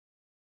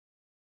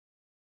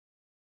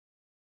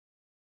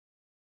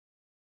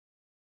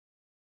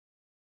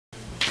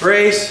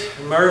Grace,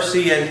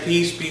 mercy, and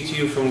peace be to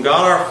you from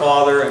God our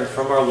Father and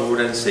from our Lord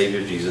and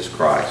Savior Jesus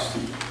Christ.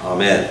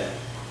 Amen.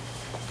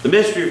 The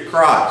mystery of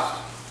Christ.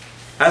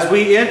 As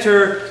we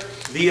enter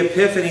the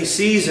Epiphany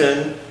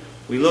season,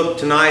 we look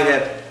tonight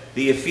at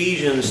the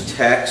Ephesians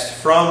text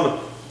from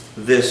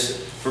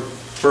this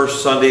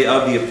first Sunday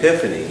of the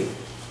Epiphany.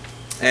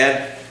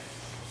 And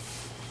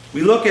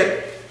we look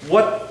at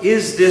what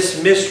is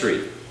this mystery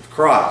of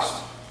Christ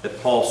that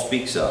Paul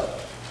speaks of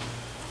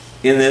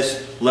in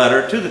this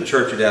letter to the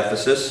church at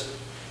Ephesus.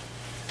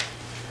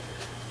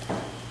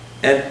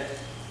 And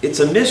it's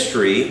a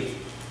mystery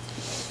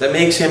that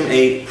makes him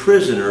a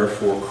prisoner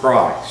for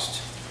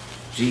Christ,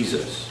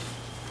 Jesus.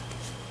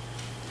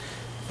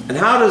 And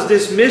how does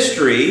this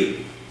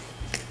mystery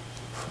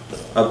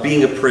of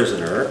being a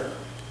prisoner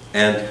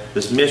and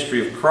this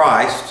mystery of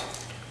Christ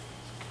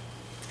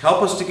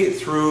help us to get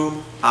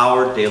through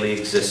our daily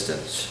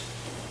existence?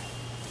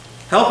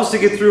 Help us to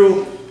get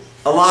through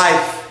a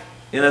life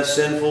in a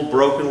sinful,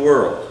 broken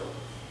world,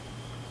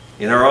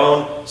 in our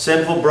own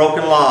sinful,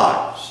 broken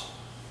lives.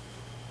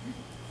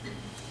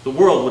 The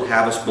world would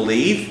have us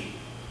believe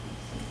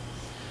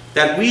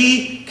that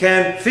we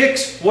can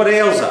fix what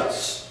ails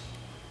us.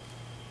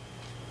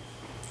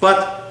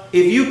 But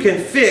if you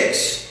can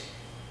fix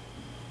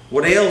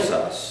what ails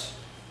us,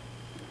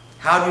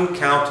 how do you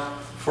account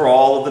for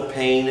all of the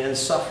pain and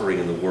suffering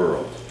in the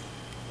world?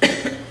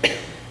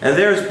 And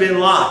there's been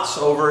lots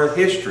over a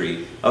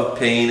history of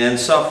pain and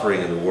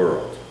suffering in the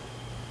world.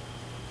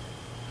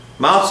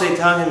 Mao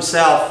Zedong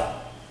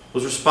himself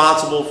was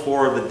responsible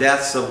for the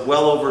deaths of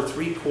well over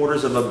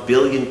 750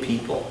 million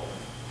people,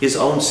 his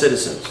own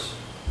citizens.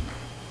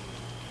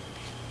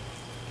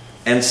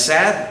 And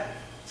sad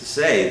to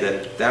say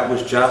that that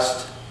was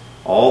just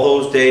all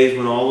those days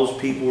when all those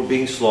people were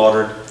being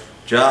slaughtered,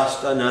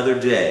 just another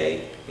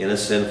day in a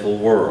sinful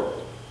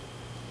world.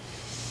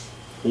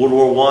 World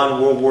War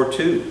I, World War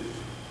II.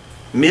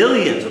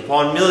 Millions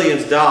upon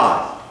millions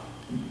died.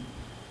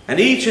 And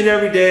each and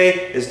every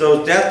day, as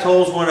those death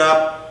tolls went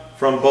up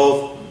from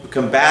both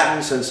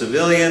combatants and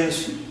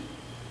civilians,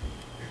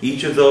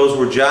 each of those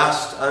were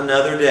just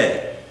another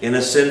day in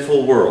a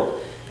sinful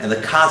world, and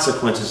the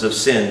consequences of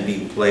sin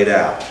being played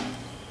out.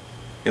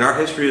 In our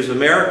history as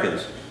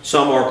Americans,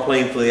 some are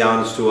painfully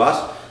honest to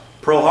us.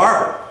 Pearl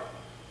Harbor,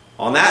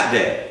 on that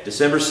day,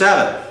 December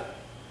 7th,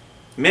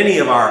 many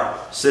of our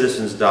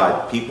citizens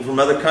died, people from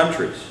other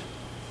countries.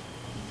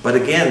 But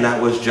again,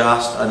 that was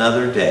just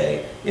another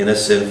day in a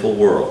sinful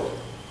world.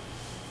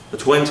 The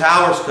Twin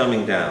Towers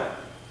coming down.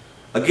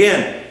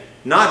 Again,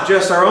 not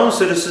just our own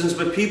citizens,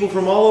 but people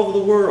from all over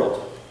the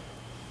world.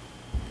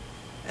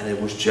 And it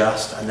was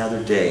just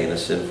another day in a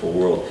sinful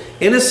world.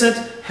 Innocent,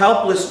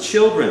 helpless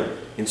children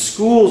in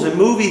schools and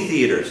movie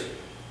theaters.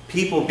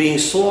 People being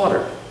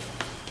slaughtered.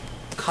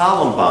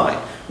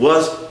 Columbine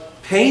was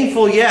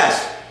painful,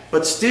 yes,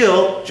 but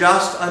still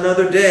just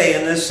another day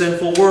in this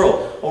sinful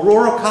world.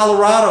 Aurora,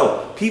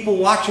 Colorado, people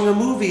watching a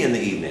movie in the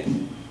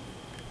evening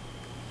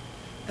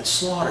and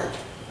slaughtered.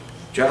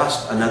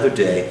 Just another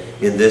day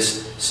in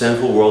this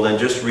sinful world. And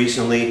just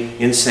recently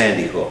in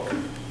Sandy Hook,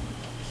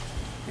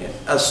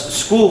 a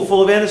school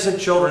full of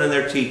innocent children and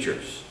their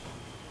teachers.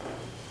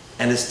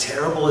 And as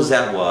terrible as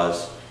that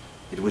was,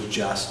 it was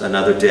just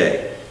another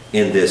day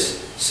in this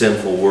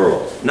sinful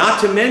world.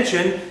 Not to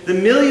mention the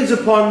millions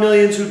upon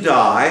millions who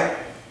die,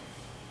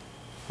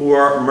 who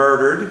are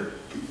murdered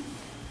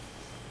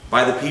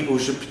by the people who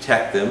should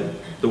protect them.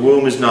 The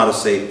womb is not a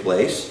safe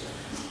place.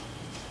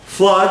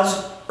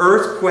 Floods,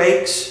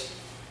 earthquakes,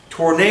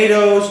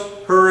 tornadoes,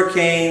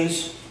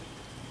 hurricanes.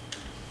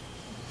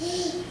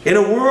 In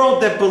a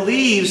world that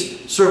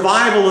believes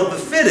survival of the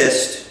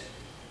fittest,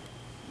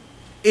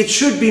 it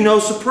should be no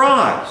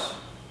surprise.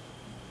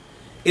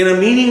 In a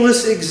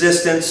meaningless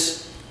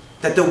existence,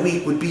 that the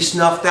weak would be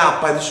snuffed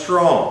out by the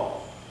strong.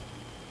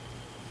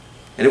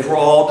 And if we're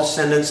all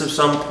descendants of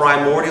some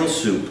primordial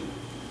soup,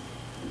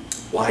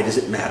 why does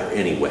it matter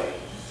anyway?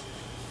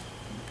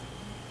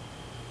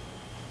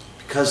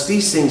 Because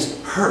these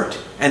things hurt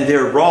and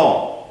they're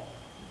wrong.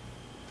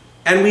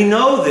 And we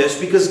know this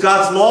because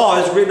God's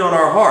law is written on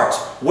our hearts,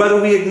 whether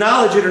we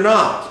acknowledge it or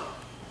not.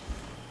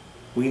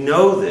 We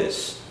know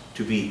this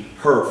to be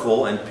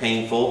hurtful and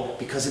painful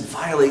because it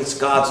violates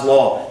God's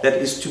law that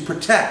is to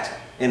protect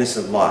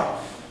innocent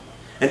life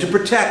and to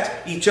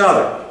protect each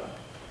other.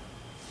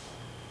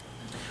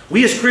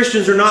 We as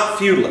Christians are not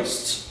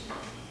feudalists.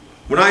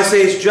 When I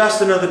say it's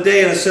just another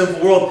day in a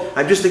sinful world,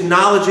 I'm just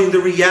acknowledging the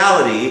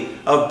reality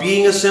of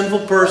being a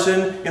sinful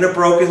person in a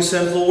broken,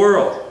 sinful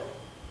world.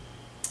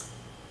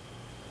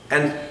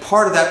 And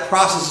part of that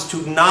process is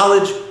to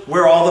acknowledge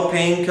where all the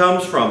pain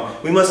comes from.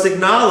 We must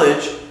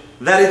acknowledge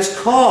that its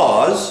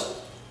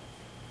cause,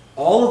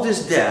 all of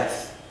this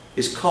death,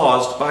 is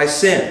caused by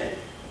sin.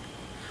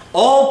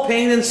 All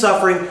pain and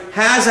suffering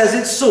has as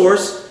its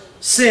source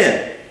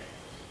sin.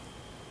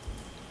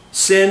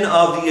 Sin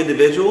of the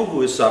individual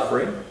who is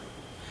suffering.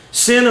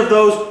 Sin of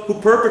those who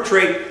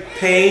perpetrate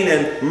pain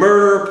and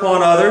murder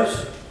upon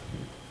others.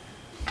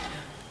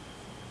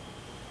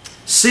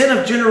 Sin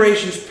of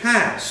generations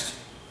past.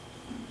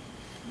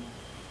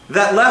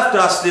 that left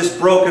us this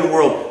broken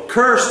world,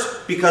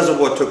 cursed because of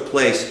what took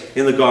place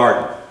in the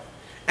garden,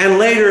 and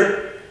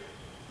later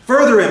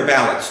further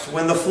imbalanced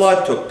when the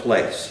flood took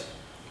place,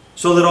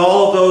 so that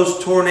all of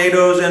those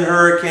tornadoes and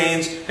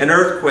hurricanes and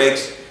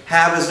earthquakes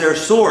have as their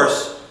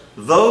source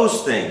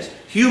those things,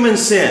 human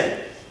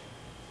sin,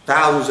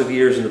 thousands of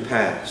years in the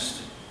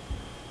past.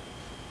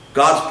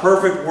 God's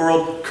perfect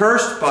world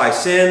cursed by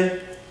sin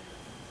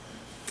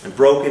and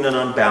broken and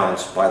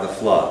unbalanced by the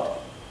flood.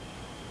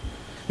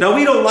 Now,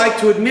 we don't like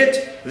to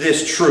admit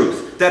this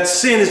truth, that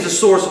sin is the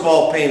source of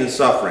all pain and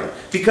suffering,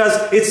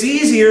 because it's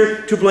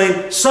easier to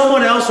blame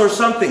someone else or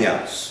something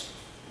else.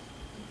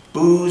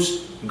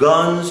 Booze,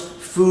 guns,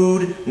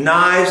 food,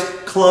 knives,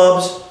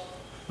 clubs,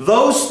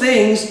 those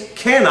things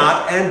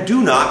cannot and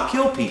do not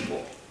kill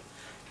people.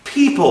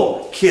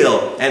 People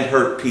kill and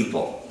hurt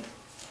people.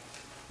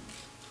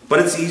 But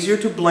it's easier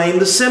to blame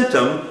the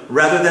symptom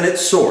rather than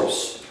its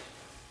source.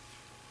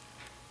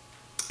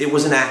 It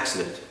was an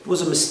accident. It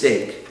was a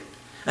mistake.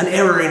 An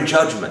error in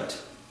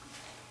judgment.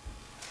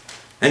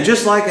 And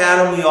just like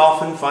Adam, we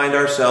often find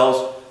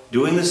ourselves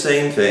doing the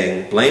same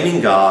thing,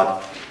 blaming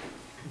God.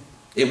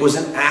 It was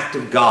an act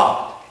of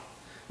God.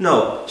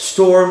 No,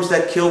 storms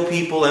that kill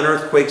people and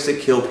earthquakes that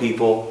kill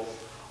people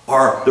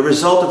are the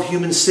result of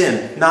human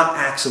sin, not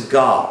acts of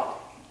God.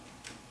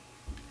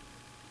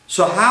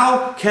 So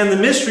how can the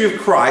mystery of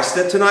Christ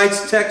that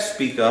tonight's text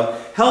speak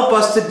of help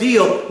us to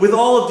deal with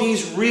all of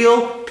these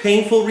real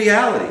painful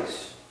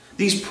realities?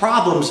 These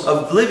problems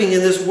of living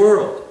in this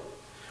world,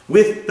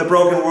 with the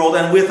broken world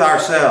and with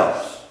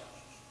ourselves.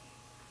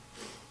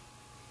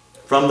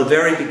 From the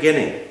very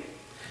beginning,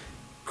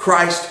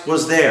 Christ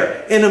was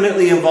there,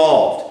 intimately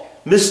involved,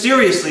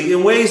 mysteriously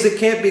in ways that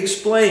can't be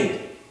explained,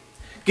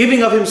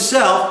 giving of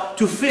himself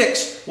to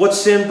fix what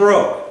sin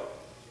broke.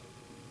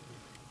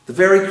 The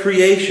very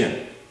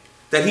creation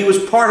that he was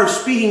part of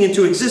speaking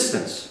into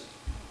existence,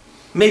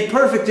 made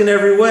perfect in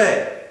every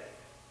way,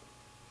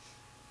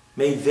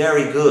 made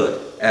very good,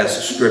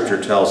 as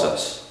Scripture tells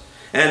us.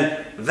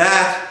 And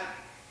that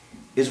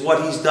is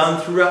what he's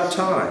done throughout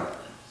time.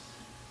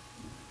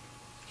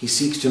 He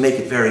seeks to make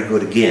it very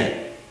good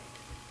again.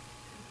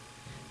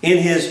 In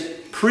his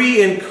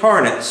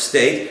pre-incarnate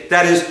state,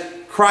 that is,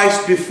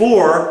 Christ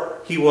before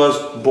he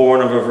was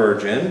born of a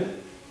virgin,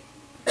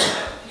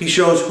 he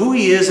shows who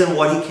he is and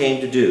what he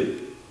came to do.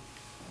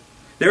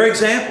 There are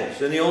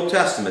examples in the Old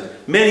Testament.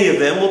 Many of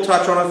them, we'll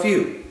touch on a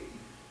few.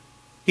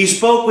 He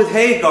spoke with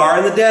Hagar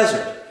in the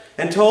desert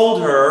and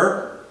told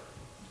her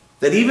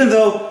that even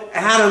though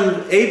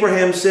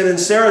Abraham's sin and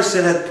Sarah's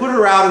sin had put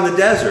her out in the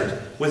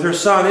desert with her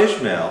son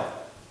Ishmael,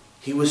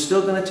 he was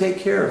still going to take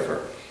care of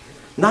her.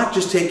 Not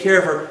just take care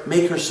of her,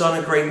 make her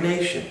son a great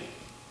nation.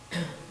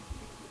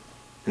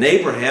 And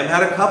Abraham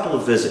had a couple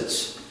of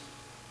visits.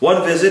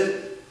 One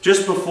visit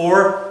just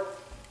before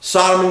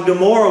Sodom and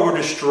Gomorrah were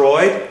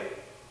destroyed,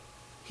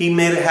 he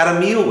had a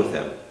meal with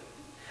them.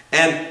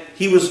 And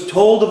he was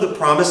told of the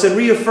promise and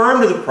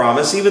reaffirmed of the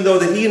promise, even though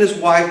that he and his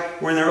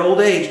wife were in their old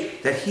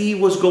age, that he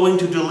was going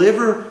to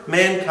deliver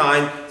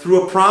mankind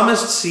through a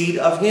promised seed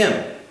of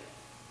him.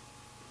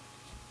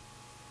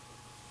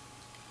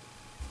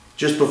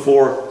 Just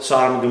before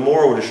Sodom and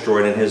Gomorrah were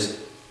destroyed, and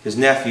his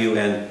nephew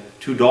and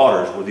 2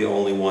 daughters were the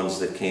only ones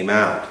that came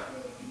out.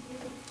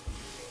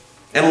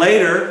 And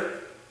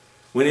later,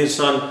 when his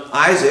son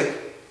Isaac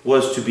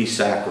was to be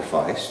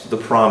sacrificed, the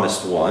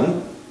promised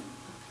one,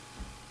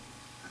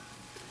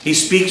 he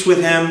speaks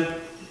with him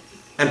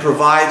and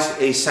provides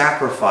a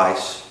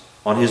sacrifice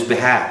on his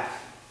behalf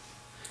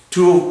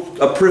to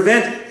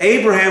prevent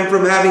Abraham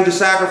from having to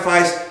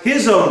sacrifice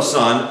his own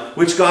son,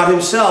 which God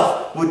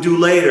himself would do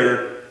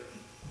later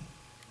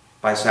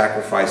by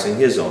sacrificing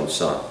his own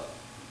son.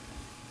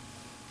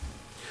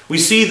 We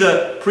see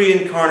the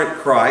pre-incarnate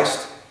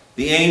Christ,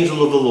 the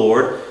angel of the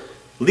Lord,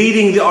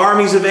 leading the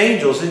armies of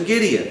angels in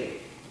Gideon,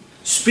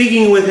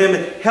 speaking with him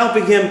and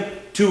helping him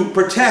to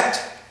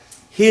protect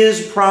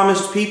his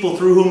promised people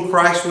through whom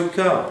Christ would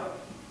come.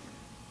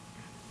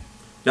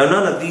 Now,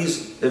 none of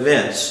these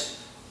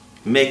events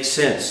make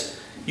sense.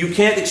 You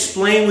can't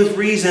explain with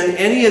reason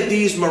any of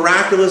these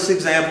miraculous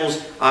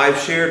examples I've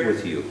shared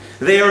with you.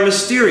 They are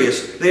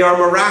mysterious. They are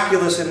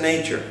miraculous in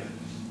nature.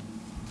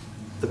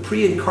 The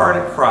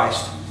pre-incarnate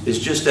Christ is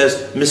just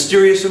as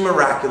mysterious and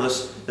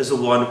miraculous as the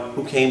one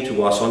who came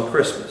to us on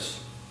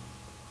Christmas.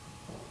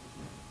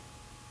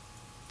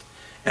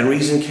 And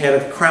reason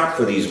can't account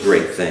for these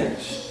great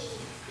things.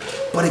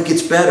 But it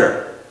gets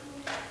better.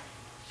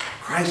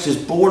 Christ is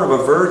born of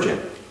a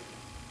virgin.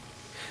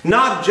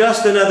 Not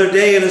just another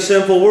day in a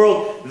sinful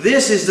world.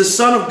 This is the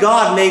Son of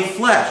God made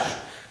flesh,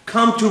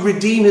 come to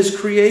redeem his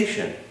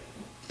creation.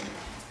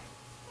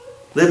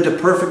 Lived a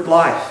perfect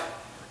life,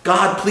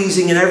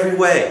 God-pleasing in every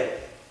way,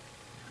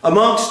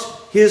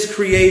 amongst his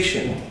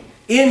creation,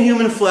 in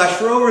human flesh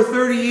for over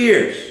 30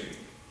 years.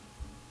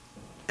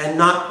 And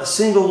not a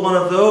single one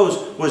of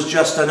those was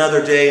just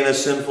another day in a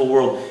sinful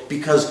world,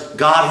 because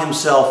God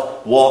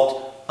himself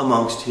walked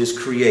amongst his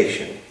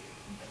creation.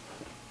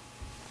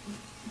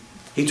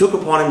 He took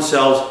upon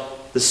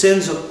himself the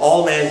sins of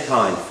all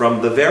mankind,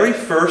 from the very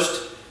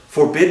first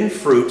forbidden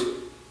fruit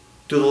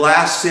to the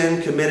last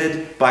sin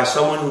committed by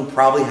someone who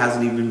probably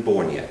hasn't even been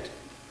born yet.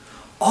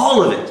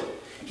 All of it.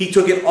 He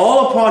took it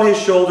all upon his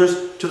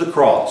shoulders to the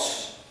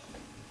cross.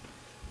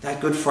 That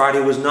Good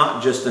Friday was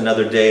not just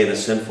another day in a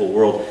sinful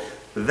world.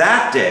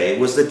 That day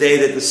was the day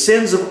that the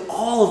sins of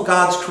all of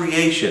God's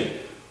creation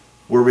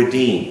were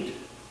redeemed.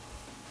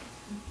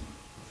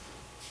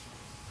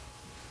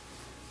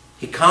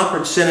 He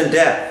conquered sin and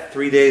death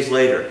 3 days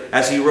later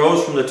as he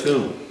rose from the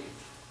tomb.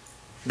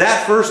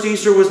 That first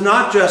Easter was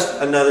not just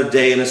another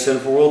day in a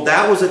sinful world.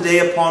 That was a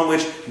day upon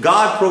which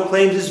God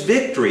proclaimed his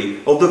victory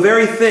over the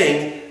very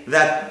thing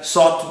that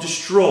sought to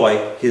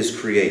destroy his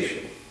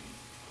creation.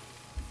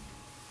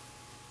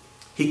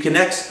 He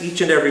connects each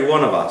and every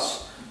one of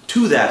us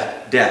to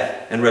that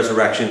death and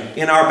resurrection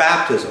in our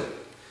baptism.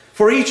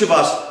 For each of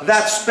us,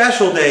 that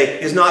special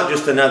day is not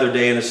just another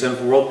day in a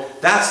sinful world.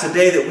 That's the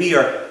day that we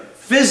are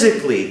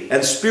physically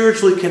and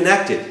spiritually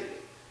connected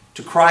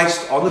to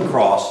Christ on the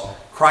cross,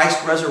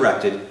 Christ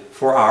resurrected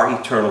for our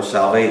eternal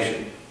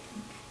salvation.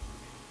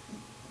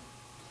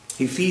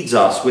 He feeds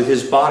us with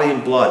his body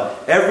and blood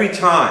every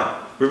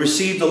time we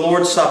receive the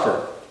Lord's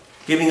Supper,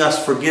 giving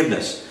us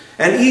forgiveness.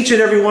 And each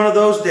and every one of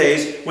those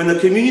days, when the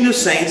communion of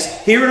saints,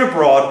 here and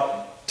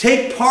abroad,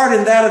 take part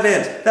in that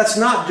event, that's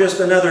not just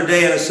another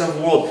day in a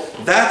sinful world.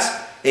 That's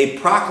a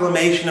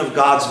proclamation of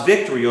God's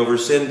victory over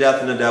sin,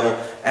 death, and the devil,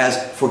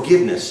 as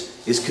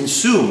forgiveness is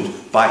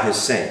consumed by his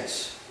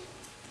saints.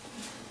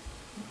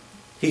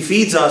 He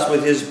feeds us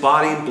with his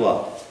body and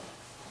blood.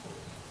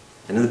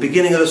 And in the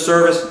beginning of the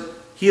service,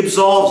 he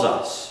absolves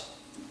us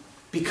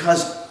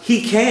because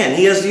he can.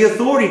 He has the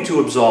authority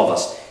to absolve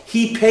us.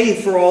 He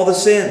paid for all the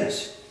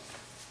sins.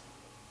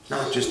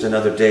 Not just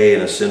another day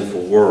in a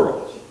sinful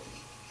world.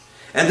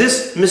 And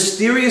this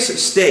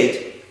mysterious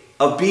state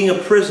of being a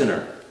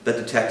prisoner that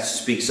the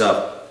text speaks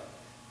of,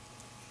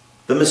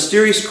 the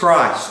mysterious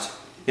Christ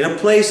in a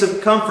place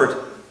of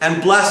comfort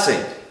and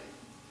blessing,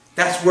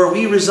 that's where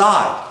we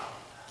reside.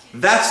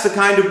 That's the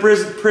kind of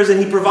prison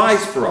he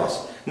provides for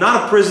us.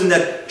 Not a prison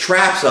that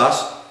traps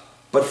us,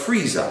 but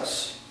frees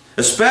us.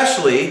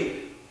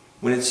 Especially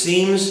when it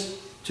seems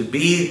to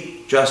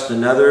be just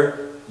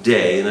another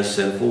day in a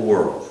sinful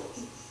world.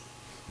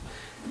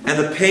 And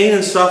the pain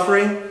and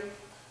suffering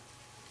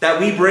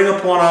that we bring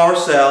upon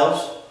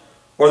ourselves,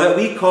 or that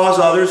we cause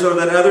others, or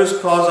that others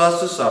cause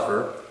us to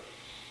suffer,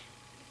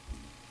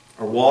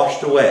 are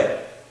washed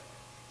away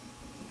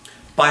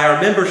by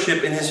our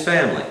membership in his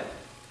family.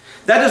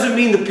 That doesn't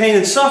mean the pain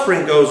and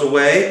suffering goes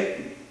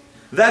away.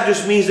 That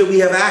just means that we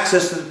have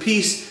access to the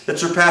peace that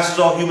surpasses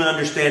all human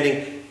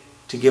understanding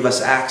to give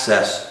us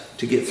access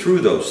to get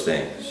through those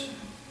things.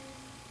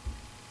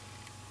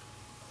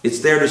 It's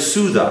there to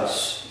soothe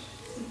us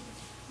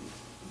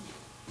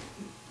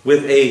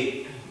with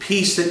a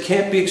peace that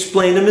can't be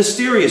explained, a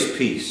mysterious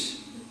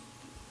peace.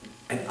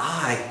 And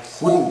I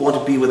wouldn't want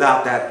to be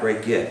without that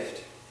great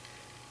gift.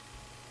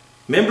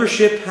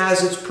 Membership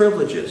has its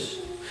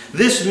privileges.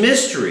 This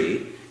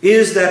mystery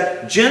is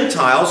that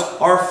Gentiles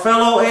are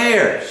fellow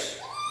heirs.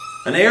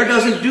 An heir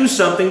doesn't do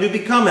something to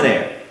become an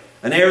heir.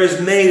 An heir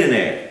is made an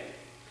heir.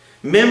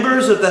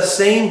 Members of the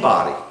same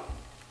body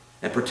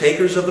and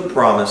partakers of the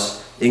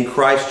promise in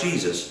Christ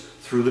Jesus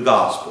through the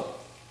gospel.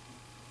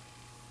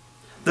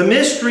 The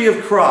mystery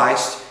of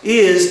Christ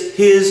is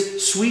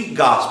his sweet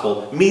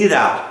gospel meted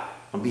out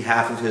on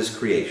behalf of his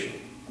creation.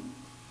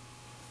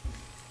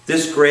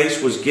 This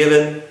grace was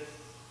given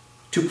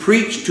to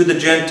preach to the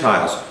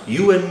Gentiles,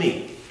 you and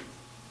me,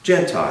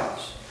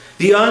 Gentiles,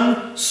 the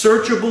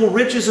unsearchable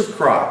riches of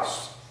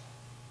Christ,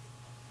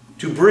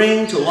 to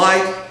bring to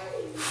light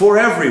for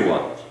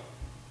everyone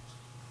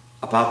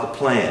about the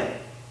plan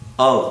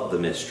of the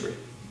mystery,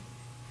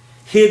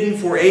 hidden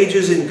for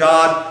ages in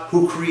God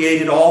who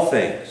created all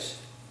things,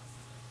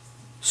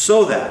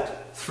 so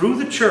that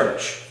through the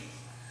church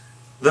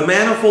the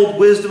manifold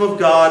wisdom of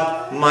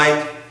God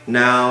might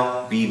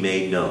now be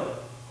made known.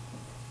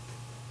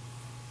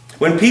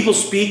 When people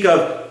speak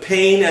of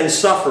pain and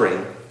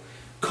suffering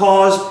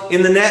caused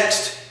in the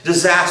next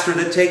disaster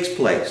that takes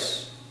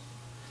place,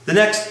 the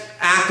next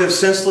act of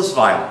senseless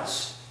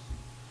violence,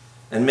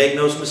 and make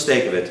no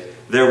mistake of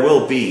it, there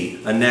will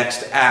be a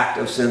next act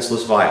of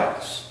senseless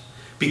violence,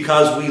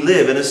 because we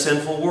live in a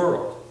sinful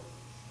world.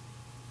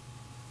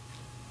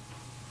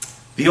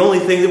 The only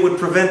thing that would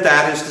prevent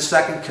that is the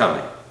second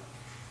coming,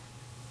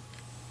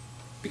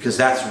 because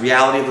that's the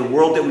reality of the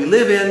world that we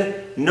live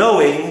in,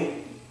 knowing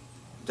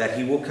that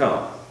he will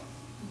come.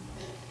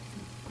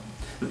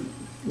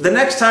 The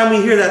next time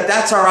we hear that,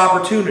 that's our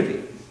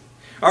opportunity.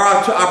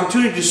 Our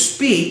opportunity to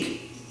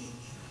speak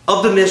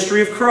of the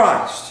mystery of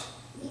Christ,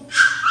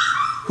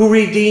 who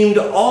redeemed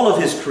all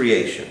of his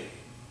creation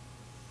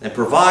and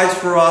provides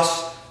for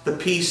us the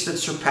peace that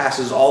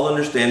surpasses all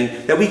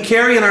understanding that we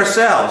carry in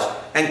ourselves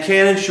and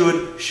can and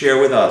should share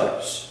with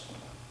others.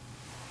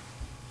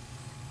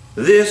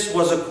 This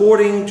was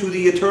according to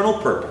the eternal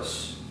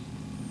purpose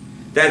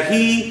that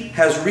he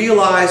has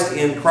realized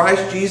in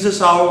Christ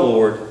Jesus our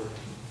Lord,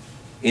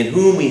 in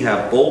whom we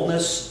have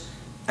boldness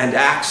and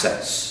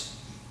access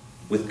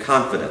with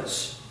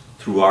confidence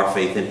through our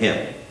faith in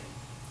Him.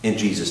 In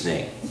Jesus'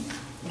 name,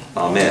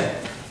 amen.